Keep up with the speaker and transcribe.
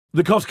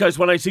The Coast Coast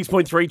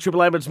 186.3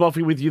 Triple M, it's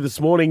Moffee with you this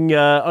morning.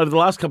 Over the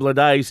last couple of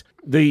days,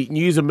 the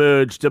news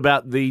emerged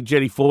about the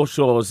Jetty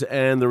Foreshores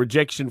and the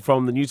rejection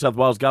from the New South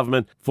Wales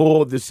government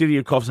for the City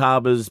of Coffs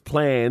Harbour's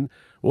plan,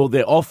 or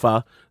their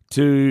offer,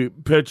 to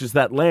purchase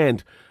that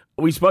land.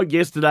 We spoke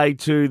yesterday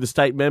to the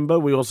state member.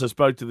 We also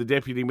spoke to the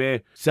Deputy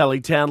Mayor,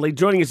 Sally Townley.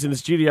 Joining us in the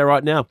studio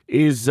right now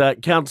is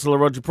Councillor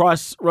Rodger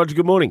Pryce. Rodger,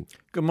 good morning.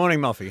 Good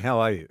morning, Moffee. How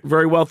are you?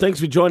 Very well. Thanks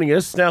for joining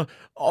us. Now,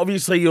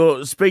 obviously,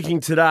 you're speaking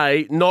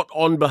today not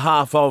on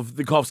behalf of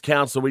the Coffs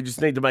Council. We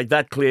just need to make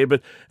that clear.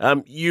 But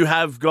you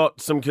have got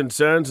some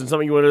concerns and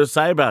something you wanted to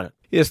say about it.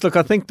 Yes, look,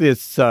 I think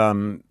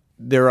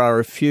there are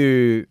a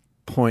few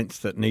points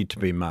that need to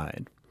be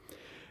made.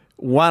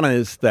 One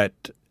is that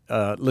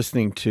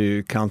listening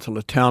to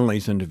Councillor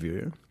Townley's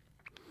interview,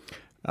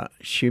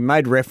 she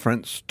made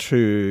reference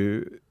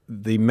to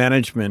the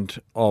management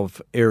of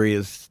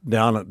areas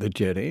down at the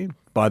jetty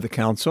by the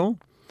council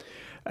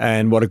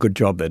and what a good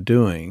job they're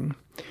doing.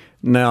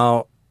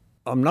 Now,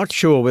 I'm not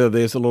sure whether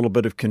there's a little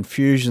bit of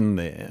confusion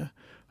there,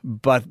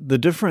 but the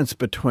difference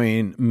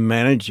between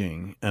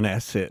managing an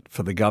asset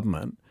for the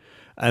government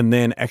and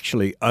then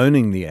actually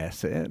owning the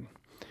asset,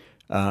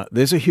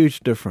 there's a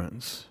huge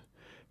difference,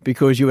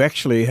 because you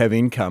actually have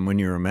income when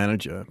you're a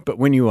manager, but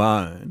when you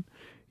own,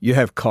 you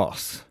have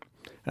costs.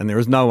 And there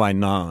is no way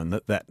known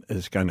that that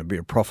is going to be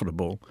a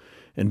profitable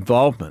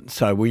involvement.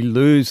 So we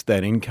lose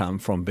that income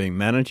from being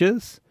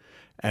managers,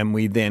 and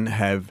we then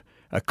have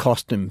a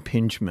cost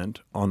impingement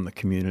on the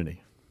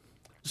community.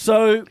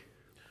 So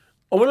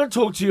I want to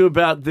talk to you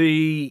about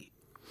the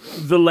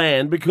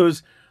land,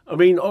 because, I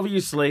mean,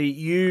 obviously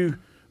you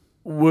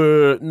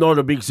were not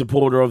a big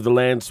supporter of the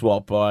land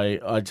swap,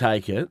 I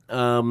take it.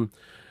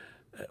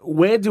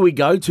 Where do we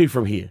go to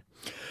from here?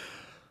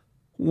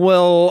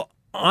 Well,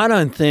 I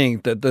don't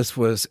think that this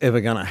was ever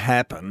going to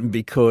happen,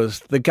 because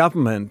the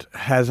government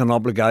has an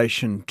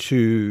obligation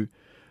to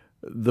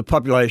the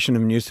population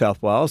of New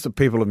South Wales, the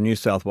people of New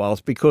South Wales,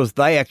 because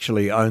they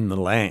actually own the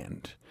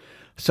land.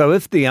 So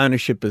if the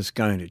ownership is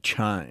going to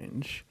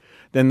change,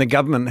 then the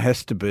government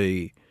has to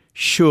be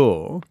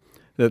sure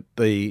that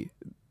the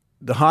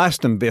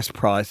highest and best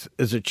price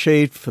is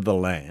achieved for the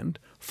land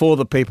for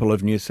the people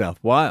of New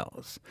South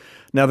Wales.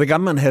 Now, the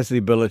government has the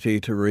ability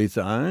to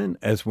rezone,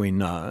 as we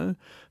know.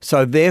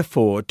 So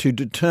therefore, to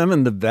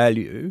determine the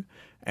value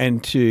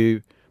and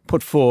to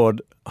put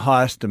forward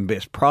highest and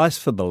best price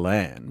for the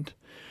land,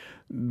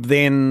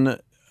 then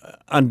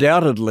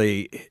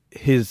undoubtedly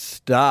his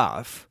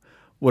staff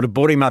would have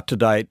brought him up to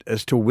date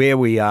as to where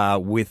we are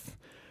with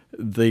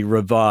the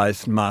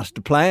revised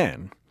master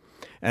plan.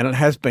 And it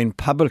has been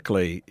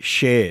publicly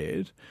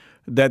shared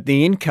that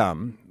the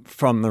income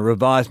from the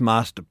revised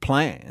master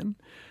plan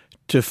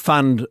to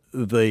fund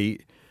the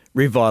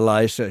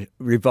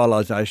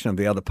revitalisation of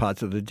the other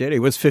parts of the jetty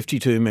was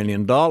 $52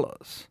 million.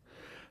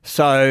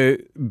 So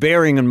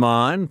bearing in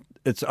mind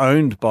it's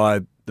owned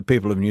by the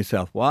people of New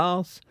South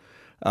Wales,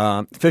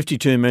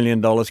 $52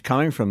 million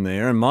coming from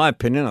there, in my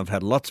opinion, I've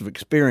had lots of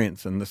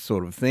experience in this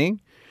sort of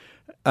thing,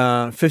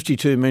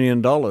 $52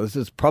 million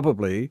is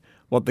probably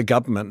what the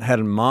government had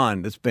in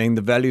mind as being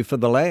the value for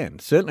the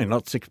land, certainly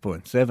not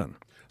 6.7.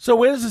 So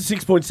where does the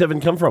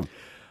 6.7 come from?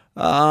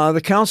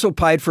 The council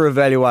paid for a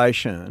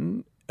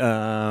valuation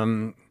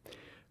on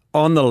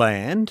the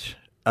land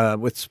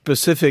with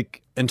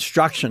specific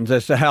instructions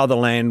as to how the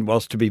land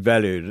was to be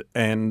valued,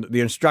 and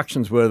the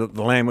instructions were that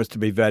the land was to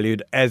be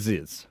valued as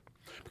is.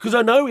 Because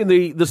I know in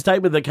the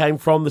statement that came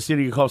from the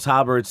City of Coffs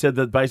Harbour, it said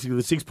that basically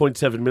the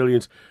 6.7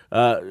 million,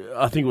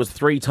 I think it was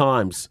 3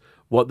 times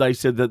what they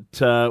said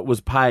that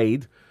was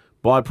paid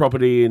by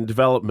Property and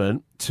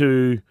Development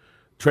to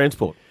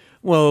Transport.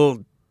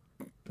 Well,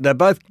 they're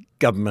both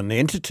government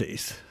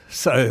entities,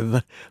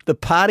 so the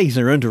parties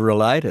are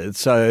interrelated,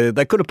 so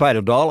they could have paid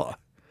 $1.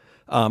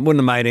 Wouldn't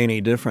have made any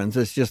difference.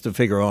 It's just a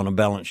figure on a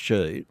balance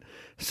sheet.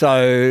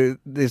 So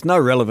there's no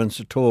relevance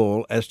at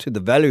all as to the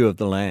value of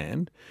the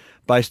land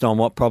based on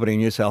what Property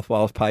New South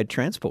Wales paid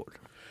Transport.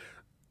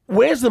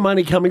 Where's the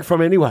money coming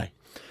from anyway?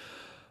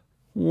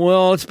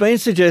 Well, it's been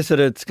suggested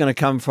it's going to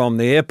come from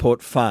the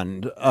airport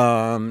fund,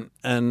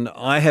 and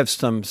I have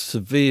some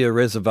severe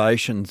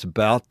reservations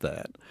about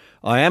that.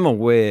 I am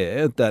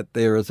aware that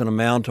there is an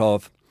amount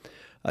of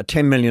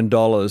 $10 million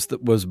that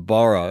was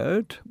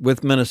borrowed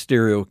with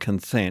ministerial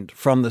consent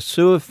from the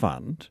sewer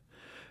fund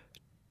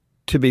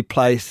to be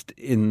placed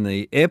in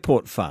the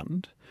airport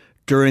fund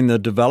during the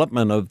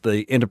development of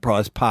the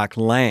Enterprise Park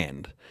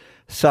land.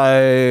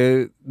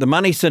 So the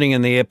money sitting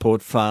in the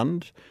airport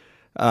fund,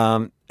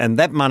 and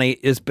that money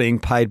is being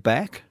paid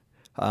back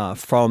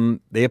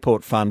from the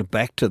airport fund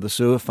back to the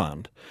sewer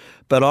fund.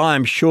 But I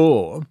am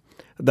sure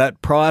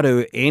that prior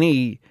to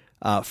any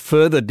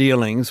further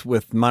dealings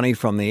with money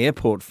from the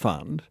airport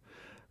fund,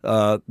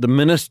 the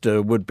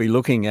minister would be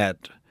looking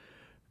at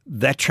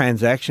that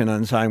transaction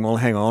and saying, well,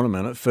 hang on a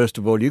minute, first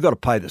of all, you've got to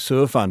pay the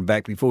sewer fund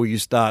back before you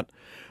start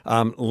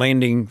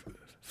lending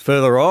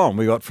further on.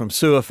 We got from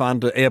sewer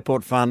fund to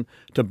airport fund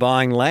to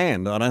buying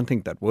land. I don't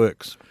think that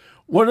works.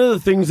 One of the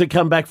things that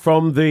come back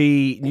from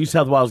the New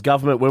South Wales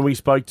government when we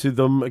spoke to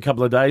them a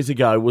couple of days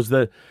ago was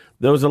that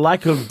there was a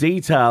lack of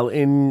detail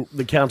in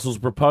the council's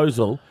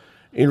proposal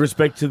in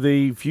respect to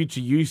the future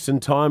use and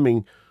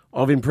timing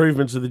of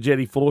improvements of the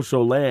Jetty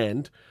Foreshore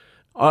land.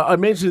 I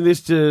mentioned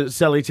this to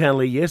Sally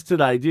Townley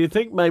yesterday. Do you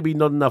think maybe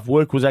not enough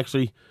work was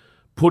actually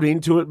put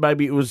into it?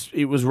 Maybe it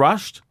was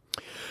rushed?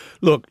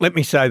 Look, let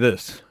me say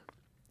this.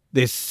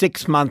 There's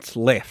 6 months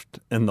left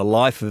in the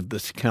life of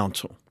this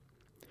council.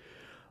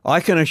 I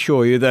can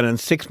assure you that in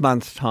 6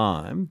 months'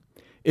 time,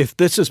 if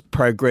this is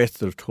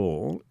progressed at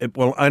all, it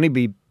will only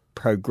be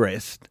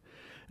progressed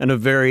in a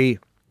very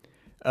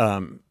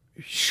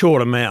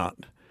short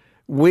amount.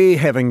 We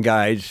have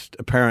engaged,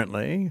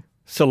 apparently,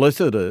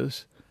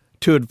 solicitors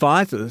to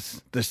advise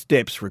us the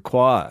steps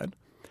required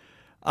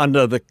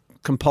under the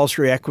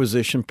compulsory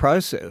acquisition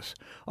process.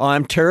 I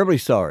am terribly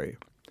sorry,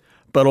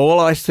 but all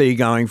I see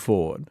going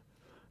forward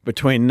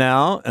between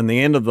now and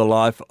the end of the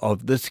life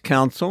of this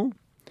council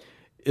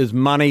is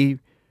money,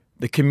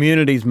 the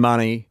community's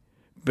money,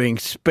 being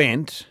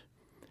spent,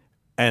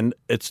 and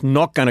it's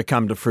not going to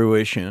come to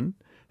fruition.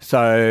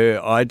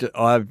 So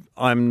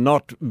I'm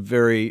not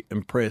very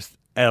impressed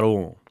at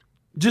all.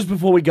 Just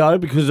before we go,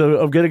 because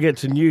I'm going to get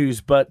to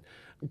news, but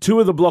 2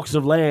 of the blocks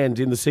of land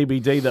in the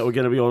CBD that were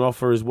going to be on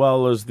offer, as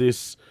well as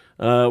this,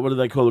 what do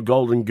they call it,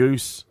 Golden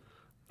Goose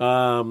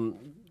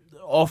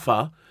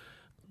offer.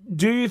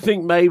 Do you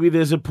think maybe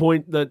there's a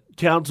point that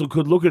council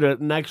could look at it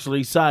and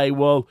actually say,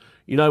 well,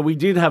 you know, we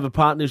did have a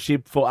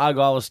partnership for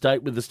Argyle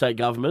Estate with the state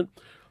government.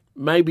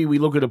 Maybe we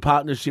look at a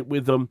partnership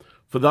with them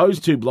for those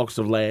 2 blocks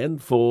of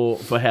land for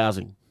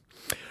housing?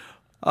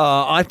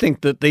 I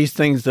think that these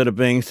things that are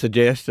being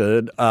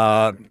suggested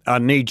are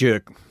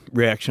knee-jerk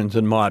reactions,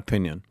 in my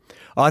opinion.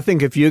 I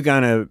think if you're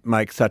going to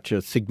make such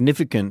a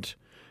significant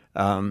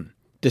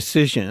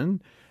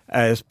decision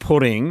as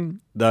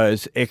putting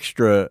those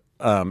extra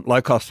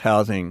low-cost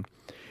housing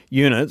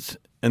units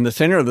in the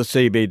centre of the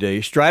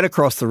CBD, straight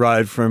across the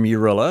road from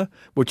Urilla,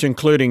 which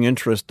including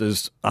interest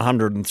is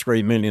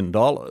 $103 million,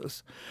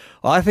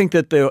 I think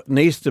that there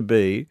needs to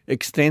be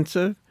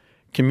extensive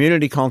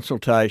community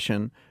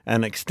consultation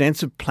and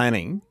extensive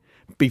planning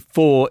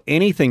before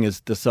anything is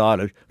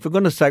decided. For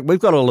goodness sake, we've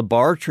got a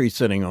laboratory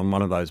sitting on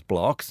one of those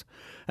blocks,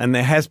 and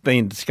there has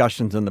been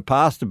discussions in the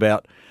past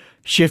about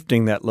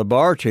shifting that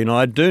laboratory. And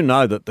I do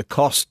know that the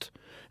cost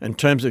in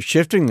terms of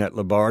shifting that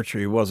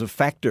laboratory was a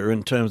factor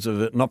in terms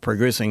of it not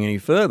progressing any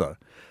further.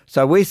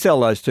 So we sell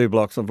those 2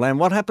 blocks of land.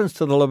 What happens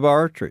to the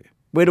laboratory?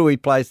 Where do we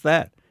place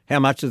that? How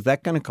much is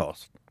that going to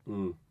cost?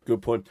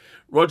 Good point.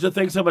 Rodger,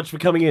 thanks so much for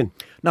coming in.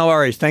 No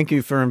worries. Thank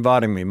you for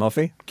inviting me,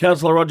 Moffee.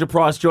 Councillor Rodger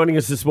Pryce joining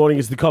us this morning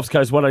is the Coffs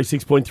Coast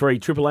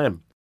 106.3 Triple M.